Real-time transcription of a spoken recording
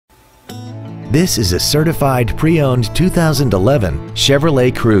This is a certified pre-owned 2011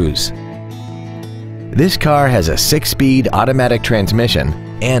 Chevrolet Cruze. This car has a 6-speed automatic transmission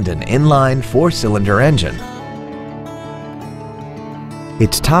and an inline 4-cylinder engine.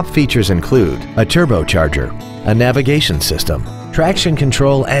 Its top features include a turbocharger, a navigation system, traction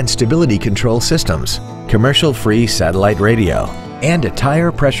control and stability control systems, commercial-free satellite radio, and a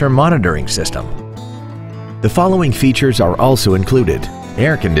tire pressure monitoring system. The following features are also included: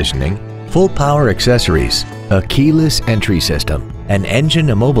 air conditioning, full power accessories, a keyless entry system, an engine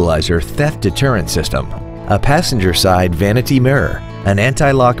immobilizer theft deterrent system, a passenger side vanity mirror, an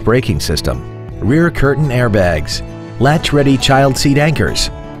anti-lock braking system, rear curtain airbags, latch-ready child seat anchors,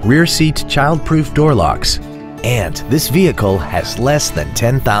 rear seat child-proof door locks, and this vehicle has less than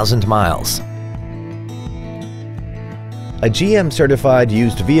 10,000 miles. A GM-certified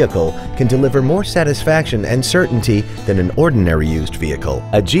used vehicle can deliver more satisfaction and certainty than an ordinary used vehicle.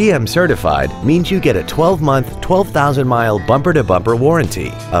 A GM-certified means you get a 12-month, 12,000-mile bumper-to-bumper warranty,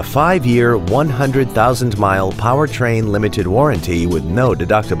 a 5-year, 100,000-mile powertrain limited warranty with no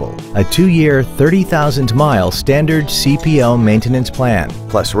deductible, a 2-year, 30,000-mile standard CPO maintenance plan,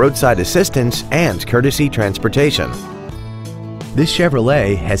 plus roadside assistance and courtesy transportation. This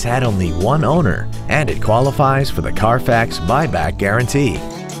Chevrolet has had only one owner, and it qualifies for the Carfax buyback guarantee.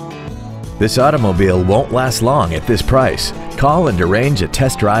 This automobile won't last long at this price. Call and arrange a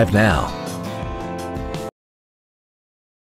test drive now.